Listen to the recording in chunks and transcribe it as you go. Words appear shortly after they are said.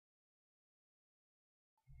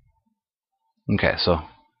Okay, so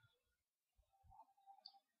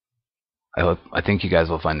I think you guys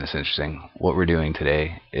will find this interesting. What we're doing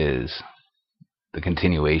today is the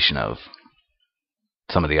continuation of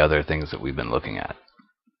some of the other things that we've been looking at.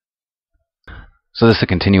 So this is a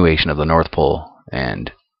continuation of the North Pole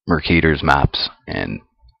and Mercator's maps and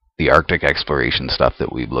the Arctic exploration stuff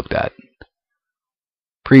that we've looked at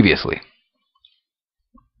previously.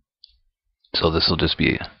 So this will just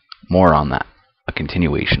be more on that, a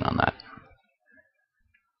continuation on that.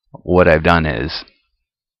 What I've done is,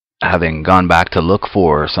 having gone back to look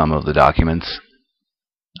for some of the documents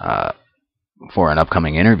for an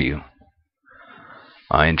upcoming interview,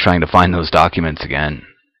 in trying to find those documents again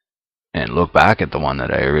and look back at the one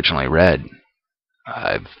that I originally read,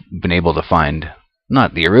 I've been able to find,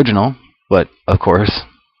 not the original, but of course,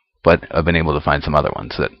 but I've been able to find some other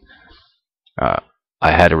ones that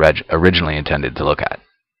I had originally intended to look at.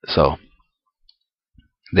 So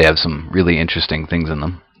they have some really interesting things in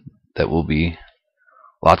them that will be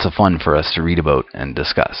lots of fun for us to read about and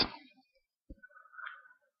discuss.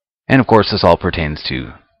 And of course, this all pertains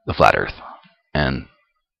to the flat Earth and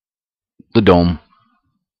the dome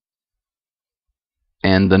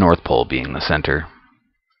and the North Pole being the center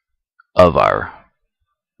of our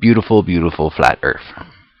beautiful, beautiful flat Earth.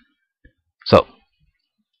 So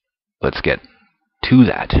let's get to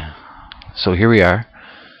that. So here we are.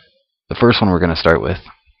 The first one we're going to start with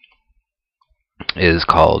is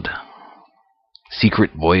called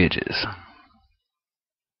Secret Voyages.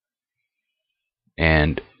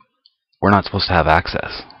 And we're not supposed to have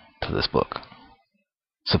access to this book,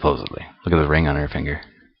 supposedly. Look at the ring on her finger.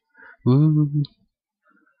 Woo.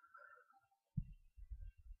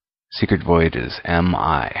 Secret Voyages,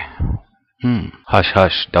 M.I. Hush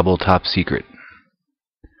Hush, Double Top Secret.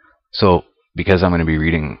 So, because I'm going to be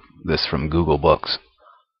reading this from Google Books,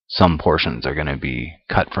 some portions are going to be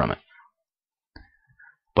cut from it.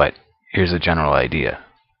 But here's a general idea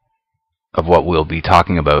of what we'll be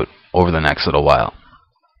talking about over the next little while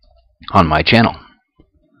on my channel.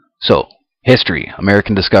 So, history,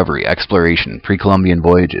 American discovery, exploration, pre-Columbian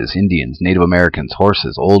voyages, Indians, Native Americans,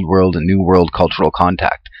 horses, Old World and New World cultural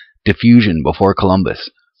contact, diffusion before Columbus,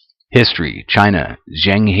 history, China,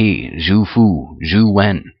 Zheng He, Zhu Fu, Zhu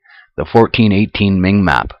Wen, the 1418 Ming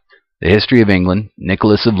map, the history of England,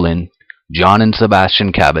 Nicholas of Lynn, John and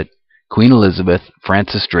Sebastian Cabot, Queen Elizabeth,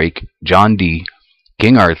 Francis Drake, John Dee,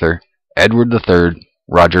 King Arthur, Edward III,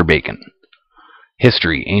 Roger Bacon.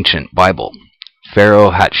 History, ancient Bible,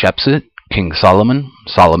 Pharaoh Hatshepsut, King Solomon,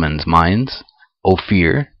 Solomon's Mines,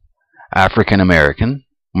 Ophir, African American,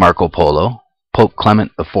 Marco Polo, Pope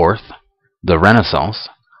Clement IV, the Renaissance,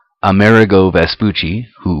 Amerigo Vespucci,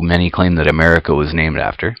 who many claim that America was named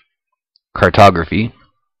after, cartography,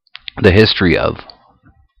 the history of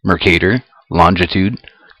Mercator, longitude,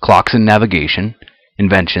 clocks and navigation,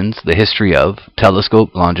 inventions, the history of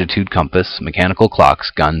telescope, longitude, compass, mechanical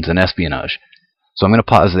clocks, guns, and espionage. So I'm going to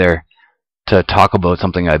pause there to talk about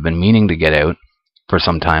something I've been meaning to get out for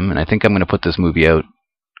some time, and I think I'm going to put this movie out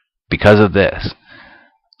because of this.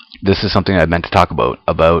 This is something I meant to talk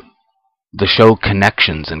about the show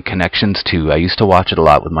Connections and Connections 2. I used to watch it a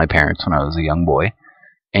lot with my parents when I was a young boy,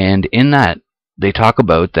 and in that they talk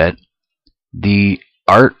about that the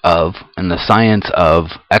art of and the science of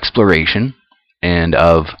exploration and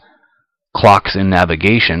of clocks and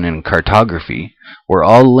navigation and cartography were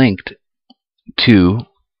all linked to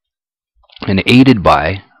and aided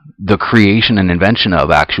by the creation and invention of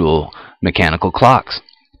actual mechanical clocks.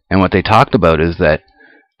 And what they talked about is that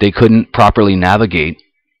they couldn't properly navigate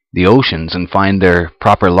the oceans and find their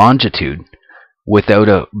proper longitude without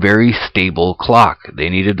a very stable clock. They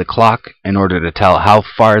needed the clock in order to tell how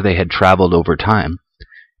far they had traveled over time,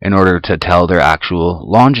 in order to tell their actual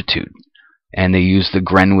longitude. And they used the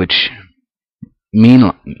Greenwich Mean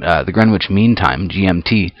Time,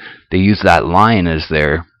 GMT. They used that line as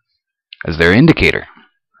their indicator.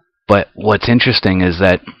 But what's interesting is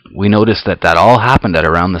that we noticed that all happened at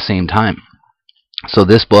around the same time. So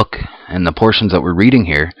this book and the portions that we're reading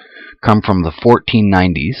here come from the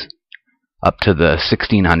 1490s up to the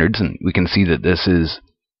 1600s, and we can see that this is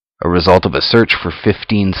a result of a search for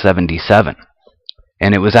 1577.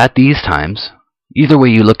 And it was at these times, either way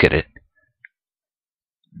you look at it,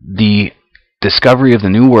 the discovery of the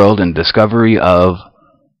New World and discovery of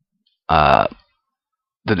the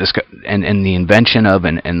invention of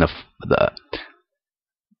and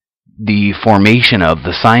the formation of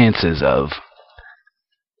the sciences of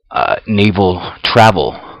naval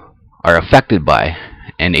travel are affected by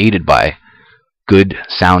and aided by good,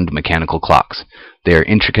 sound mechanical clocks. They are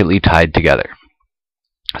intricately tied together.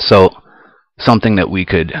 So something that we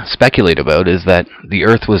could speculate about is that the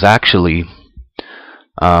Earth was actually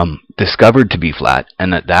discovered to be flat,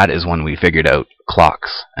 and that is when we figured out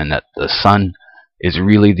clocks, and that the sun is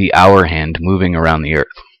really the hour hand moving around the Earth.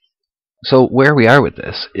 So where we are with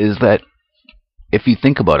this is that if you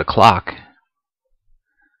think about a clock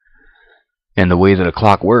and the way that a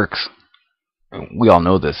clock works, we all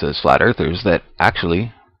know this as flat earthers, that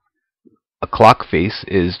actually a clock face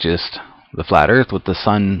is just the flat Earth with the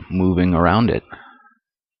sun moving around it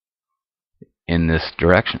in this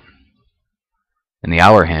direction. And the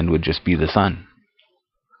hour hand would just be the sun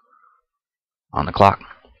on the clock.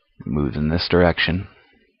 It moves in this direction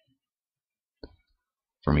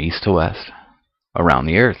from east to west around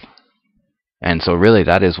the Earth. And so really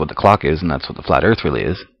that is what the clock is, and that's what the flat Earth really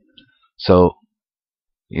is. So,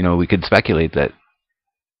 you know, we could speculate that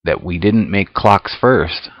we didn't make clocks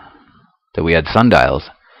first, that we had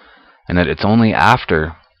sundials, and that it's only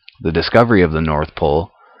after the discovery of the North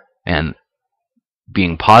Pole and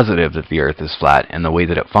being positive that the Earth is flat and the way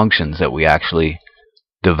that it functions that we actually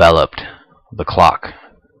developed the clock.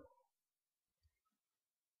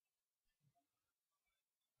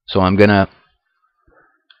 So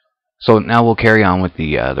now we'll carry on with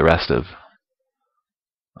the rest of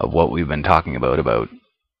what we've been talking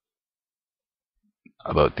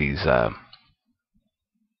about these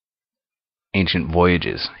ancient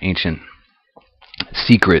voyages, ancient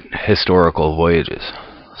secret historical voyages.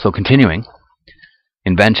 So continuing,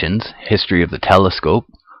 inventions, history of the telescope,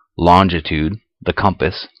 longitude, the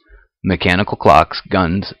compass, mechanical clocks,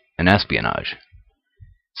 guns, and espionage.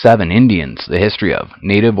 7. Indians, the history of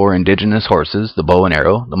native or indigenous horses, the bow and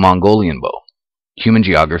arrow, the Mongolian bow. Human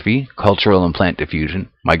geography, cultural and plant diffusion,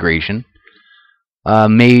 migration,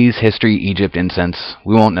 maize, history, Egypt, incense.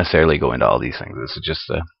 We won't necessarily go into all these things. This is just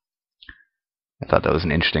I thought that was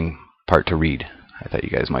an interesting part to read. I thought you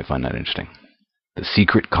guys might find that interesting. The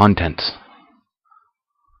secret contents.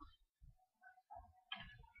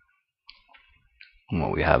 And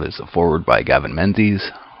what we have is a foreword by Gavin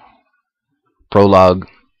Menzies, prologue,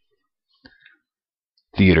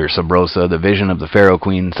 Theodore Sabrosa, The Vision of the Pharaoh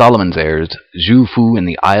Queen, Solomon's Heirs, Zhu Fu in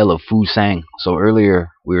the Isle of Fu Sang. So earlier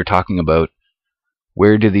we were talking about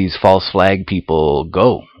where do these false flag people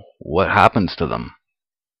go? What happens to them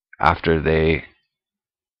after they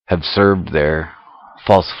have served their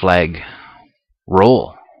false flag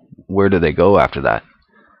role? Where do they go after that?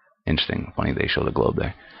 Interesting. Funny they show the globe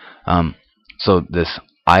there. So this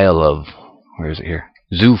Isle of, where is it here?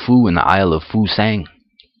 Zhu Fu in the Isle of Fu Sang.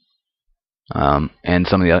 And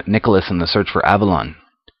some of the Nicholas in the Search for Avalon,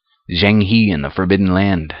 Zheng He in the Forbidden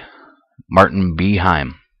Land, Martin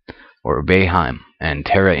Beheim, or Beheim, and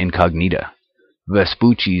Terra Incognita,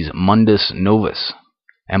 Vespucci's Mundus Novus,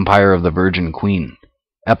 Empire of the Virgin Queen,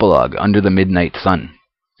 Epilogue, Under the Midnight Sun.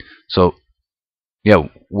 So, yeah,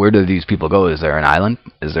 where do these people go? Is there an island?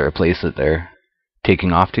 Is there a place that they're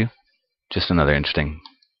taking off to? Just another interesting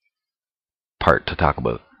part to talk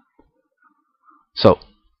about. So,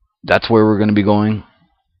 that's where we're going to be going.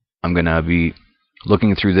 I'm going to be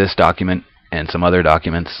looking through this document and some other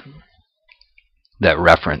documents that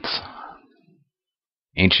reference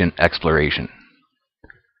ancient exploration.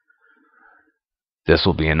 This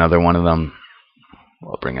will be another one of them.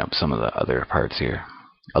 I'll bring up some of the other parts here.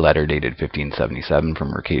 A letter dated 1577 from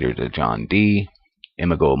Mercator to John Dee,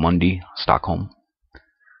 Imago Mundi, Stockholm.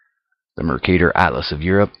 The Mercator Atlas of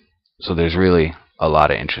Europe. So there's really a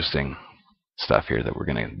lot of interesting stuff here that we're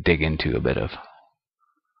going to dig into a bit of.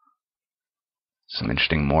 Some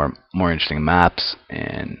interesting, more interesting maps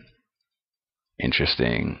and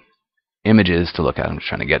interesting images to look at. I'm just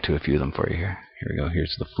trying to get to a few of them for you here. Here we go.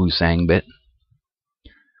 Here's the Fu Sang bit.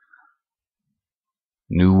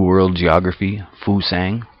 New World Geography, Fu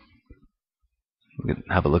Sang. We can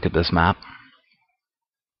have a look at this map.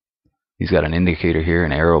 He's got an indicator here,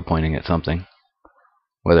 an arrow pointing at something.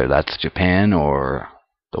 Whether that's Japan or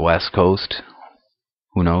the West Coast,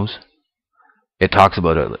 who knows? It talks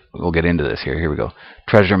about it. We'll get into this here. Here we go.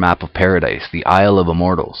 Treasure Map of Paradise, the Isle of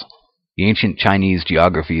Immortals. The ancient Chinese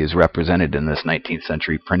geography is represented in this 19th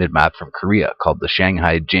century printed map from Korea called the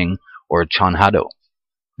Shanghai Jing or Chonhado.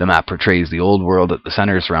 The map portrays the old world at the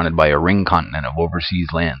center surrounded by a ring continent of overseas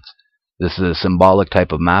lands. This is a symbolic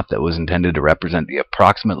type of map that was intended to represent the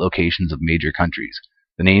approximate locations of major countries.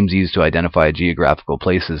 The names used to identify geographical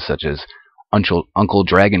places such as Uncle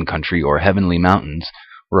Dragon Country or Heavenly Mountains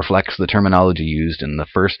reflects the terminology used in the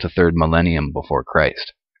 1st to 3rd millennium before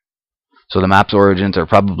Christ. So the map's origins are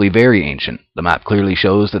probably very ancient. The map clearly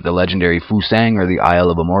shows that the legendary Fu Sang, or the Isle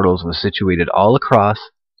of Immortals, was situated all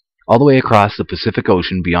the way across the Pacific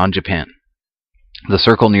Ocean beyond Japan. The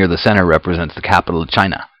circle near the center represents the capital of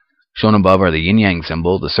China. Shown above are the yin-yang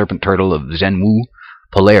symbol, the serpent turtle of Zhenwu,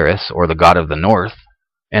 Polaris, or the god of the north,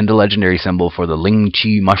 and the legendary symbol for the Ling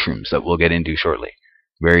Chi mushrooms that we'll get into shortly.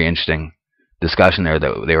 Very interesting discussion there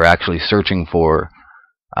that they were actually searching for,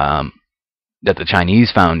 that the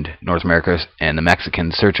Chinese found North America and the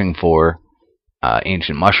Mexicans searching for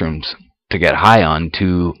ancient mushrooms to get high on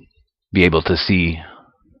to be able to see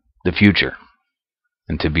the future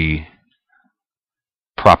and to be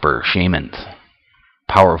proper shamans,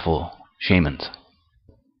 powerful shamans.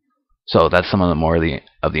 So that's some of the more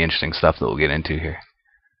of the interesting stuff that we'll get into here.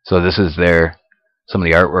 So this is some of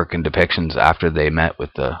the artwork and depictions after they met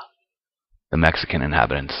with the Mexican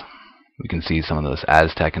inhabitants. We can see some of those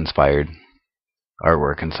Aztec-inspired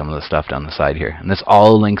artwork and some of the stuff down the side here. And this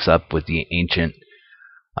all links up with the ancient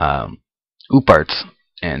OOP arts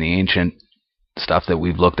and the ancient stuff that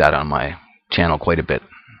we've looked at on my channel quite a bit.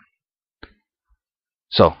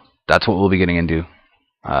 So that's what we'll be getting into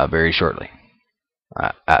very shortly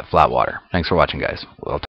at Flatwater. Thanks for watching, guys.